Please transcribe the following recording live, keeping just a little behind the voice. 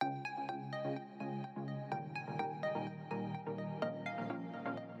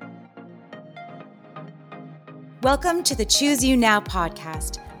Welcome to the Choose You Now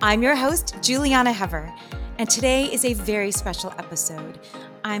podcast. I'm your host, Juliana Hever, and today is a very special episode.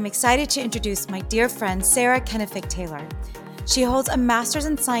 I'm excited to introduce my dear friend, Sarah Kennefic Taylor. She holds a master's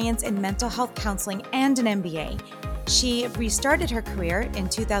in science in mental health counseling and an MBA. She restarted her career in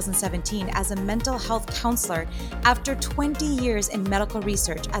 2017 as a mental health counselor after 20 years in medical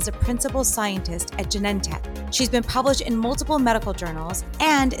research as a principal scientist at Genentech. She's been published in multiple medical journals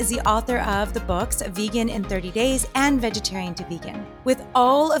and is the author of the books Vegan in 30 Days and Vegetarian to Vegan. With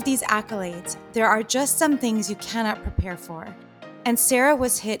all of these accolades, there are just some things you cannot prepare for. And Sarah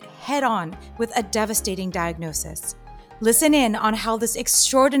was hit head on with a devastating diagnosis. Listen in on how this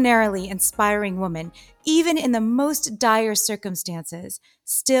extraordinarily inspiring woman, even in the most dire circumstances,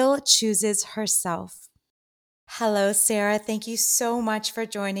 still chooses herself. Hello, Sarah. Thank you so much for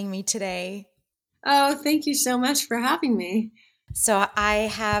joining me today. Oh, thank you so much for having me. So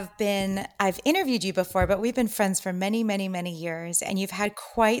I've interviewed you before, but we've been friends for many, many, many years, and you've had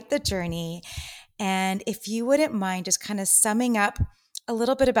quite the journey. And if you wouldn't mind just kind of summing up a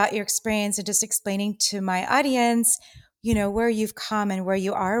little bit about your experience and just explaining to my audience, where you've come and where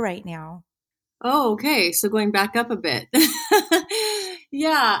you are right now. Oh, okay. So going back up a bit.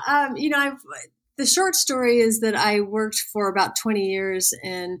 Yeah. The short story is that I worked for about 20 years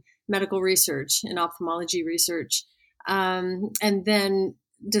in medical research, in ophthalmology research, and then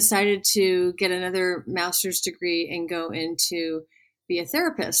decided to get another master's degree and go into be a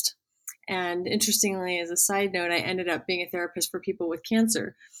therapist. And interestingly, as a side note, I ended up being a therapist for people with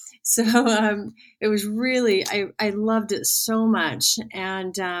cancer. So it was really, I loved it so much.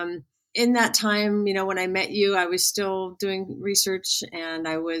 And in that time, when I met you, I was still doing research and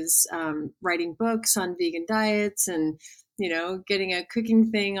I was writing books on vegan diets and, getting a cooking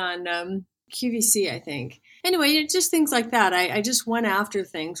thing on QVC, I think. Anyway, just things like that. I just went after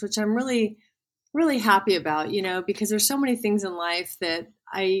things, which I'm really, really happy about, because there's so many things in life that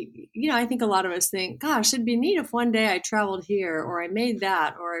I think a lot of us think, gosh, it'd be neat if one day I traveled here or I made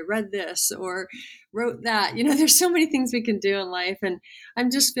that or I read this or wrote that. There's so many things we can do in life. And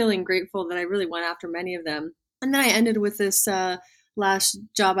I'm just feeling grateful that I really went after many of them. And then I ended with this last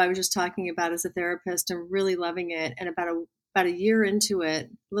job I was just talking about as a therapist and really loving it. And about a year into it,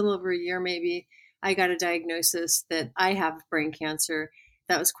 a little over a year maybe, I got a diagnosis that I have brain cancer.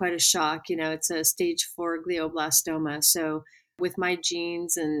 That was quite a shock. It's a stage 4 glioblastoma. So with my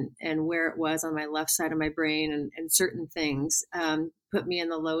genes and where it was on my left side of my brain and certain things put me in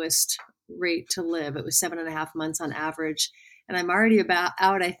the lowest rate to live. It was 7.5 months on average. And I'm already about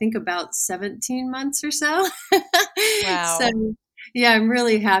 17 months or so. Wow. So yeah, I'm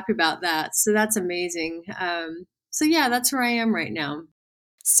really happy about that. So that's amazing. So yeah, that's where I am right now.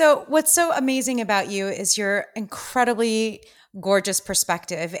 So what's so amazing about you is your incredibly gorgeous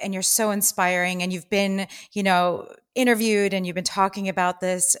perspective, and you're so inspiring, and you've been, interviewed and you've been talking about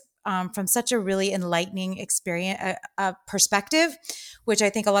this from such a really enlightening experience, perspective, which I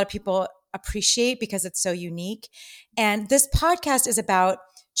think a lot of people appreciate because it's so unique. And this podcast is about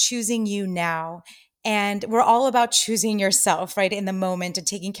choosing you now. And we're all about choosing yourself, right, in the moment and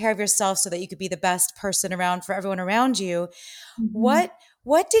taking care of yourself so that you could be the best person around for everyone around you. Mm-hmm.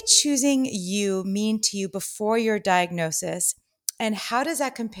 What did choosing you mean to you before your diagnosis? And how does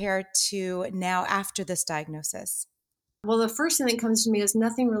that compare to now after this diagnosis? Well, the first thing that comes to me is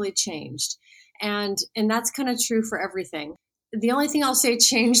nothing really changed. And that's kind of true for everything. The only thing I'll say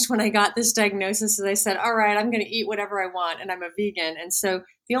changed when I got this diagnosis is I said, all right, I'm going to eat whatever I want. And I'm a vegan. And so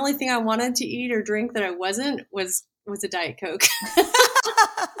the only thing I wanted to eat or drink that I wasn't was a Diet Coke.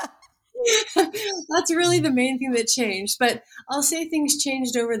 That's really the main thing that changed. But I'll say things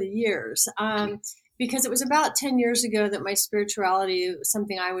changed over the years. Because it was about 10 years ago that my spirituality,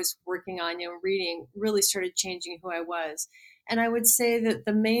 something I was working on, reading, really started changing who I was. And I would say that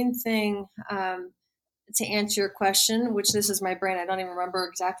the main thing, to answer your question, which this is my brain, I don't even remember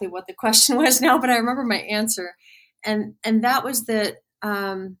exactly what the question was now, but I remember my answer. And that was that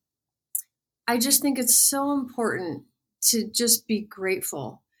I just think it's so important to just be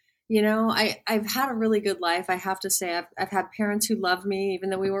grateful. I've had a really good life. I have to say, I've had parents who love me, even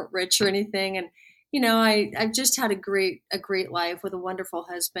though we weren't rich or anything. And, I've just had a great life with a wonderful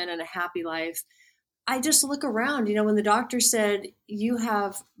husband and a happy life. I just look around, when the doctor said, you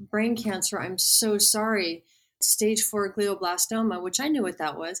have brain cancer, I'm so sorry, stage 4 glioblastoma, which I knew what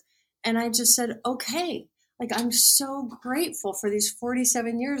that was. And I just said, okay, like, I'm so grateful for these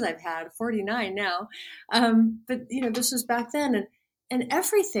 47 years I've had, 49 now. But, this was back then. And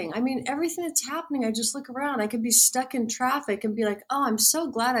everything, everything that's happening, I just look around. I could be stuck in traffic and be like, oh, I'm so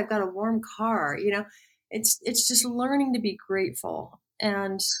glad I've got a warm car. It's just learning to be grateful.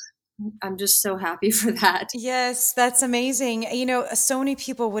 And I'm just so happy for that. Yes, that's amazing. So many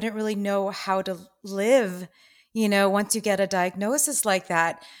people wouldn't really know how to live, once you get a diagnosis like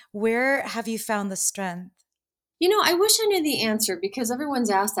that. Where have you found the strength? I wish I knew the answer because everyone's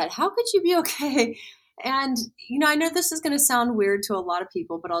asked that. How could you be okay? And, I know this is going to sound weird to a lot of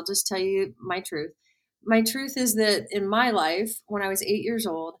people, but I'll just tell you my truth. My truth is that in my life, when I was 8 years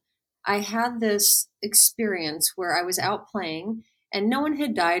old, I had this experience where I was out playing and no one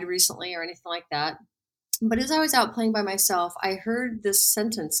had died recently or anything like that. But as I was out playing by myself, I heard this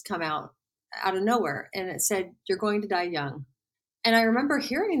sentence come out of nowhere and it said, "You're going to die young." And I remember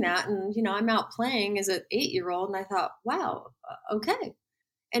hearing that, and I'm out playing as an 8 year old, and I thought, wow, okay.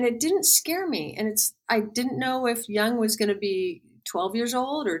 And it didn't scare me. And I didn't know if young was going to be 12 years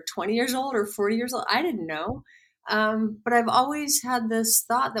old or 20 years old or 40 years old. I didn't know. But I've always had this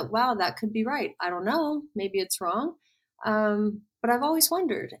thought that, wow, that could be right. I don't know. Maybe it's wrong. But I've always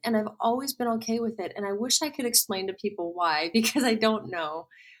wondered, and I've always been okay with it. And I wish I could explain to people why, because I don't know.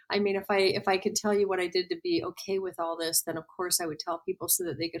 I mean, if I could tell you what I did to be okay with all this, then of course I would tell people so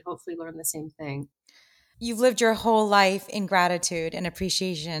that they could hopefully learn the same thing. You've lived your whole life in gratitude and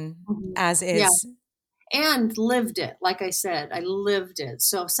appreciation Mhm. as Yeah, is. and lived it. Like I said, I lived it.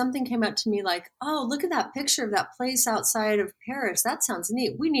 So if something came up to me like, "Oh, look at that picture of that place outside of Paris. That sounds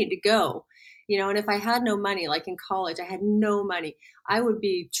neat. We need to go." And if I had no money, like in college, I had no money, I would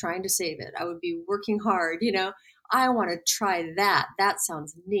be trying to save it. I would be working hard. I want to try that. That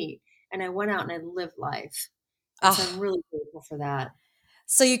sounds neat. And I went out and I lived life. And so I'm Ah, really grateful for that.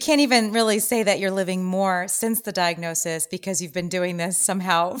 so you can't even really say that you're living more since the diagnosis because you've been doing this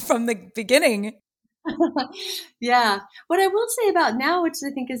somehow from the beginning. Yeah. What I will say about now, which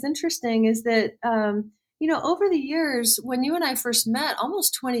I think is interesting, is that, over the years, when you and I first met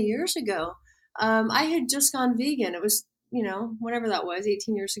almost 20 years ago, I had just gone vegan. It was, whatever that was,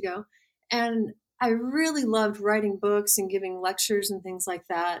 18 years ago. And I really loved writing books and giving lectures and things like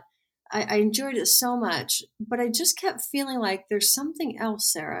that. I enjoyed it so much, but I just kept feeling like there's something else,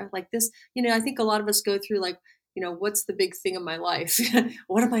 Sarah, like this. I think a lot of us go through like, what's the big thing of my life?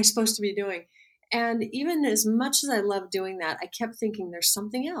 What am I supposed to be doing? And even as much as I love doing that, I kept thinking, there's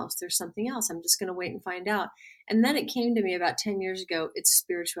something else. There's something else. I'm just going to wait and find out. And then it came to me about 10 years ago, it's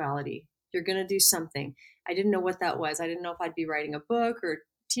spirituality. You're going to do something. I didn't know what that was. I didn't know if I'd be writing a book or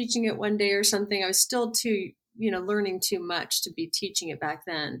teaching it one day or something. I was still learning too much to be teaching it back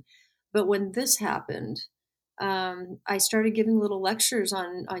then. But when this happened, I started giving little lectures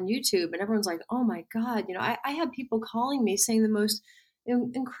on YouTube, and everyone's like, "Oh my God!" I had people calling me saying the most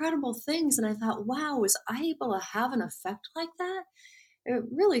incredible things, and I thought, "Wow, was I able to have an effect like that?" It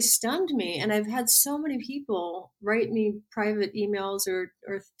really stunned me, and I've had so many people write me private emails or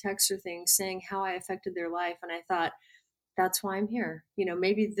texts or things saying how I affected their life, and I thought, that's why I'm here.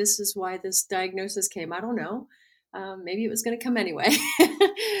 Maybe this is why this diagnosis came. I don't know. Maybe it was going to come anyway,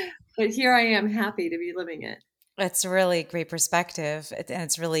 but here I am, happy to be living it. It's really great perspective. And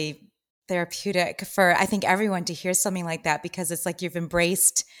it's really therapeutic for, I think, everyone to hear something like that because it's like you've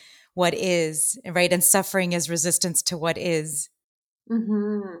embraced what is, right? And suffering is resistance to what is.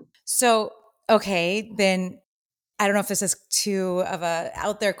 Hmm. So, okay, then I don't know if this is too of a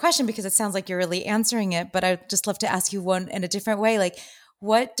out there question because it sounds like you're really answering it, but I'd just love to ask you one in a different way. Like,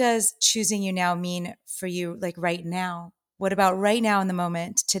 what does choosing you now mean for you, like right now? What about right now in the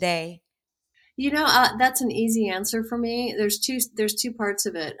moment today? That's an easy answer for me. There's two parts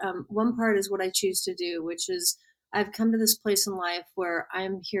of it. One part is what I choose to do, which is I've come to this place in life where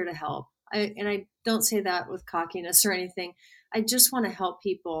I'm here to help. And I don't say that with cockiness or anything. I just want to help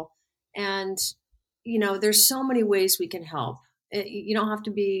people. And, there's so many ways we can help. You don't have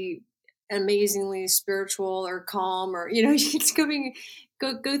to be amazingly spiritual or calm or, you can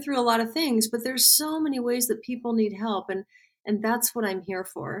go through a lot of things, but there's so many ways that people need help. And that's what I'm here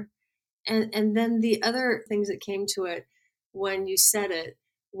for. And then the other things that came to it when you said it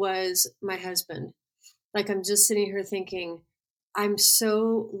was my husband. Like I'm just sitting here thinking, I'm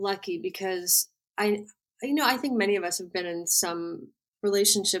so lucky because I think many of us have been in some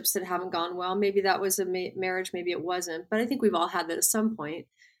relationships that haven't gone well. Maybe that was a marriage, maybe it wasn't, but I think we've all had that at some point.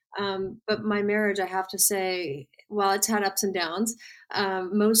 But my marriage, I have to say, while it's had ups and downs,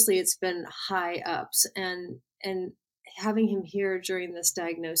 mostly it's been high ups, and having him here during this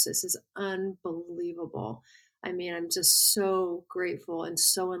diagnosis is unbelievable. I mean, I'm just so grateful and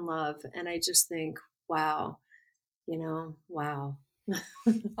so in love, and I just think, wow, wow.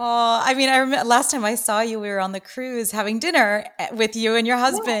 Oh, I mean, I remember last time I saw you, we were on the cruise having dinner with you and your Yeah,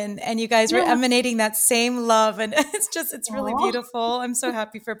 husband, and you guys were yeah. emanating that same love. And it's really Aw. beautiful. I'm so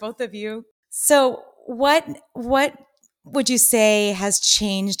happy for both of you. So, what would you say has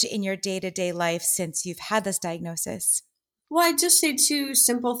changed in your day-to-day life since you've had this diagnosis? Well, I'd just say two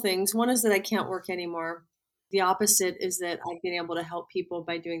simple things. One is that I can't work anymore. The opposite is that I've been able to help people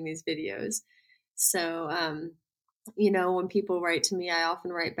by doing these videos. So, when people write to me, I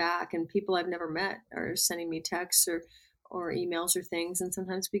often write back, and people I've never met are sending me texts or emails or things. And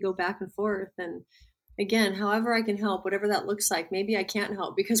sometimes we go back and forth. And again, however I can help, whatever that looks like, maybe I can't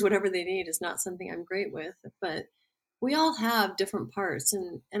help because whatever they need is not something I'm great with. But we all have different parts.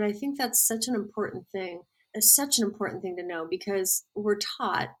 And I think that's such an important thing. It's such an important thing to know because we're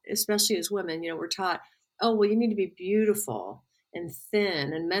taught, especially as women, we're taught, oh, well, you need to be beautiful and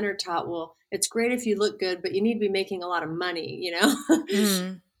thin. And men are taught, well, it's great if you look good, but you need to be making a lot of money.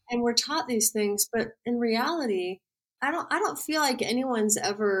 Mm. And we're taught these things, but in reality, I don't feel like anyone's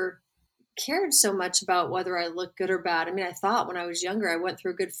ever cared so much about whether I look good or bad. I mean, I thought when I was younger, I went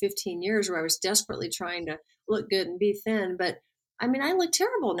through a good 15 years where I was desperately trying to look good and be thin, but I mean, I look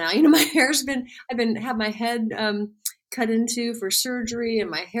terrible now. My have my head cut into for surgery and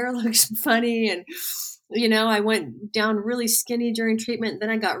my hair looks funny. And, I went down really skinny during treatment. Then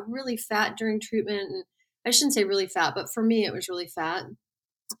I got really fat during treatment. And I shouldn't say really fat, but for me, it was really fat.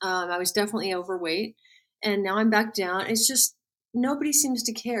 I was definitely overweight, and now I'm back down. It's just nobody seems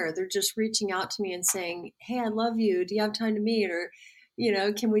to care. They're just reaching out to me and saying, "Hey, I love you. Do you have time to meet?" Or,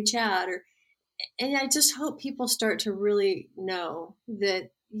 "Can we chat?" And I just hope people start to really know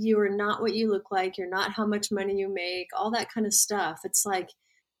that you are not what you look like. You're not how much money you make. All that kind of stuff. It's like,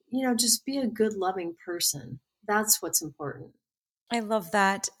 just be a good, loving person. That's what's important. I love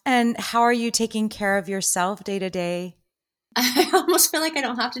that. And how are you taking care of yourself day to day? I almost feel like I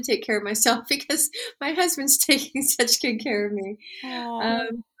don't have to take care of myself because my husband's taking such good care of me. Oh,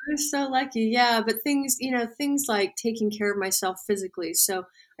 I'm so lucky. Yeah, but things like taking care of myself physically. So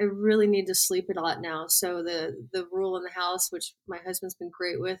I really need to sleep a lot now. So the rule in the house, which my husband's been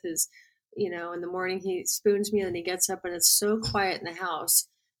great with, is, in the morning he spoons me and then he gets up and it's so quiet in the house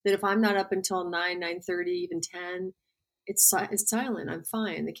that if I'm not up until 9:30, even 10, it's silent. I'm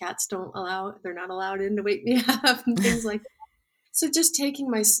fine. The cats they're not allowed in to wake me up and things like so just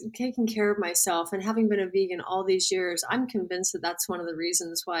taking care of myself and having been a vegan all these years, I'm convinced that that's one of the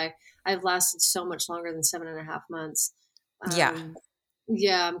reasons why I've lasted so much longer than 7.5 months. yeah. Um,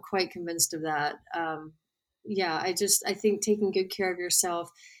 yeah, I'm quite convinced of that. Yeah, I think taking good care of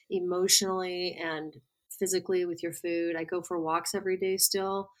yourself emotionally and physically with your food. I go for walks every day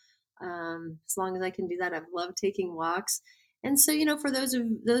still. As long as I can do that, I've loved taking walks. And so, for those of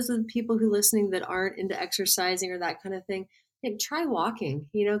the people who listening that aren't into exercising or that kind of thing, try walking,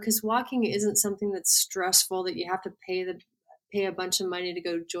 because walking isn't something that's stressful that you have to pay a bunch of money to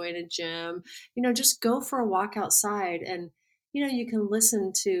go join a gym. Just go for a walk outside and you can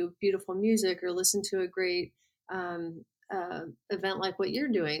listen to beautiful music or listen to a great event like what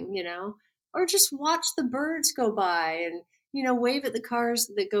you're doing, or just watch the birds go by and wave at the cars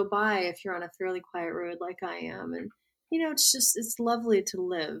that go by if you're on a fairly quiet road like I am. And it's lovely to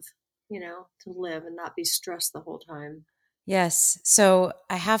live and not be stressed the whole time. Yes. So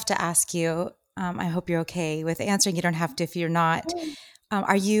I have to ask you, I hope you're okay with answering. You don't have to if you're not.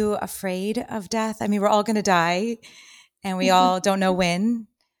 Are you afraid of death? I mean, we're all going to die and we all don't know when.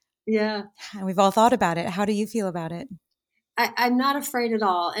 Yeah. And we've all thought about it. How do you feel about it? I'm not afraid at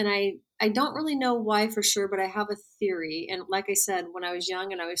all. And I don't really know why for sure, but I have a theory. And like I said, when I was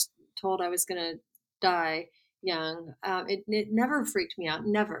young and I was told I was going to die young, it never freaked me out,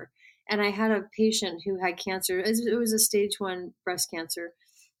 never. And I had a patient who had cancer. It was a stage 1 breast cancer.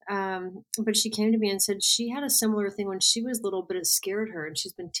 But she came to me and said she had a similar thing when she was little, but it scared her. And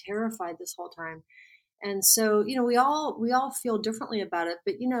she's been terrified this whole time. And so, we all feel differently about it,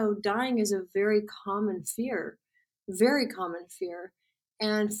 but dying is a very common fear, very common fear.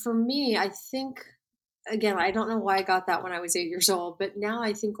 And for me, I think again, I don't know why I got that when I was 8 years old, but now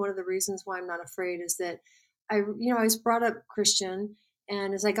I think one of the reasons why I'm not afraid is that I was brought up Christian,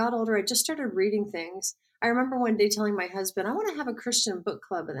 and as I got older, I just started reading things. I remember one day telling my husband, I want to have a Christian book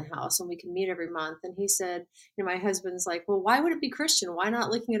club in the house and we can meet every month. And he said, my husband's like, well, why would it be Christian? Why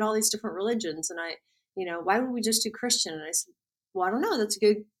not looking at all these different religions? And why would we just do Christian? And I said, well, I don't know. That's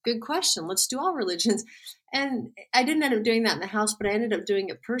a good question. Let's do all religions. And I didn't end up doing that in the house, but I ended up doing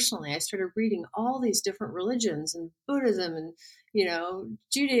it personally. I started reading all these different religions and Buddhism and,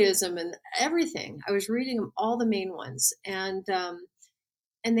 Judaism and everything. I was reading them, all the main ones. And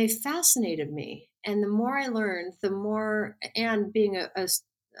they fascinated me. And the more I learned, the more, and being a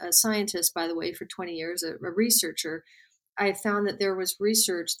scientist, by the way, for 20 years, a researcher, I found that there was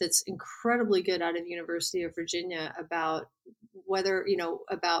research that's incredibly good out of University of Virginia about whether,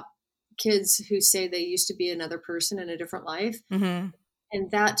 about kids who say they used to be another person in a different life. Mm-hmm.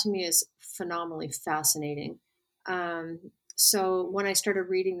 And that to me is phenomenally fascinating. So when I started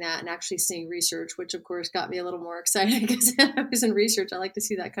reading that and actually seeing research, which of course got me a little more excited because I was in research, I like to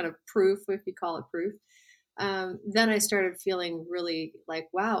see that kind of proof, if you call it proof. Then I started feeling really like,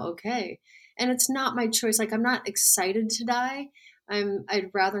 wow, okay. And it's not my choice. Like, I'm not excited to die. I'd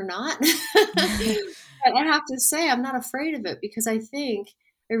rather not. But I have to say, I'm not afraid of it because I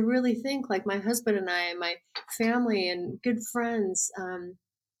really think like my husband and I and my family and good friends,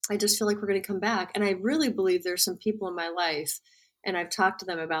 I just feel like we're going to come back. And I really believe there's some people in my life, and I've talked to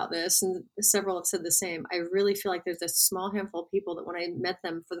them about this, and several have said the same. I really feel like there's a small handful of people that when I met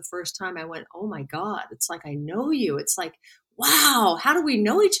them for the first time, I went, oh my God, it's like, I know you. It's like, wow, how do we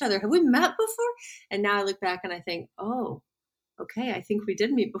know each other? Have we met before? And now I look back and I think, oh, okay, I think we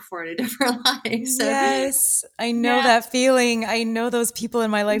did meet before in a different life. So, Yes, I know yeah. that feeling. I know those people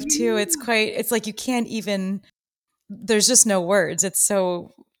in my life too. It's like you can't even, there's just no words. It's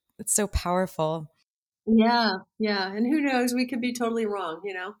so powerful. Yeah. Yeah. And who knows? We could be totally wrong,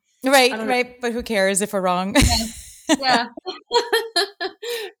 I Right, don't know. right. But who cares if we're wrong? Yeah.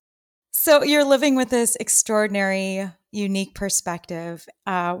 So you're living with this extraordinary, unique perspective.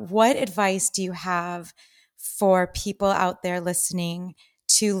 What advice do you have for people out there listening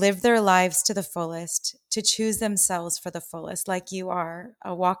to live their lives to the fullest, to choose themselves for the fullest, like you are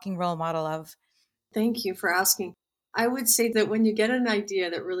a walking role model of? Thank you for asking. I would say that when you get an idea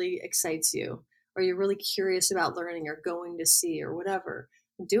that really excites you, or you're really curious about learning or going to see or whatever,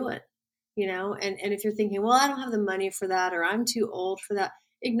 do it. And if you're thinking, well, I don't have the money for that, or I'm too old for that,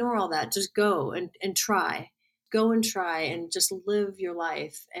 ignore all that. Just go and try. Go and try and just live your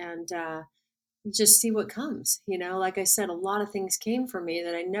life and just see what comes. Like I said, a lot of things came for me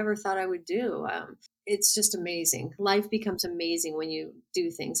that I never thought I would do. It's just amazing. Life becomes amazing when you do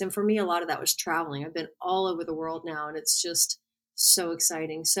things. And for me, a lot of that was traveling. I've been all over the world now, and it's just so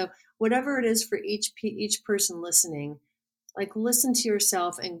exciting. So whatever it is for each person listening, like, listen to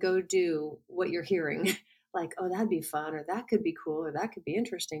yourself and go do what you're hearing. Like, oh, that'd be fun, or that could be cool, or that could be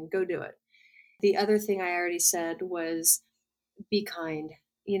interesting. Go do it. The other thing I already said was be kind.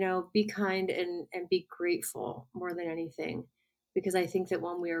 Be kind and be grateful more than anything. Because I think that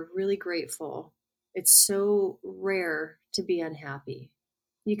when we are really grateful, it's so rare to be unhappy.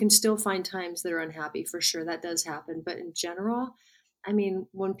 You can still find times that are unhappy, for sure. That does happen. But in general, I mean,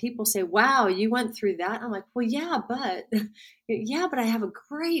 when people say, wow, you went through that, I'm like, well, yeah, but yeah, but I have a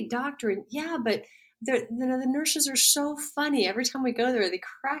great doctor. And yeah, but the nurses are so funny. Every time we go there, they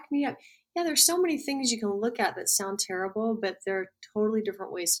crack me up. Yeah, there's so many things you can look at that sound terrible, but there are totally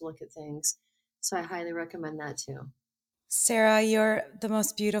different ways to look at things. So I highly recommend that too. Sarah, you're the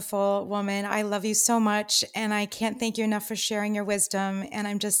most beautiful woman. I love you so much, and I can't thank you enough for sharing your wisdom. And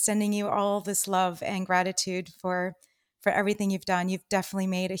I'm just sending you all this love and gratitude for everything you've done. You've definitely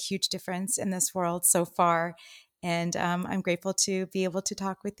made a huge difference in this world so far, and I'm grateful to be able to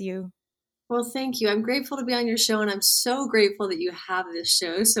talk with you. Well, thank you. I'm grateful to be on your show, and I'm so grateful that you have this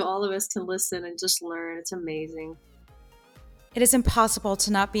show so all of us can listen and just learn. It's amazing. It is impossible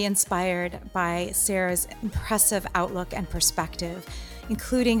to not be inspired by Sarah's impressive outlook and perspective,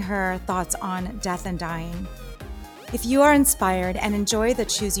 including her thoughts on death and dying. If you are inspired and enjoy the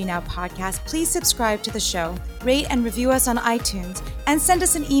Choose You Now podcast, please subscribe to the show, rate and review us on iTunes, and send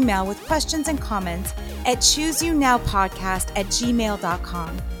us an email with questions and comments at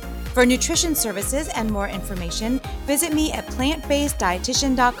chooseyounowpodcast@gmail.com. For nutrition services and more information, visit me at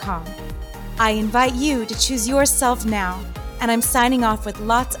plantbaseddietitian.com. I invite you to choose yourself now, and I'm signing off with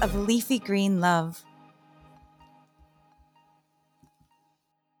lots of leafy green love.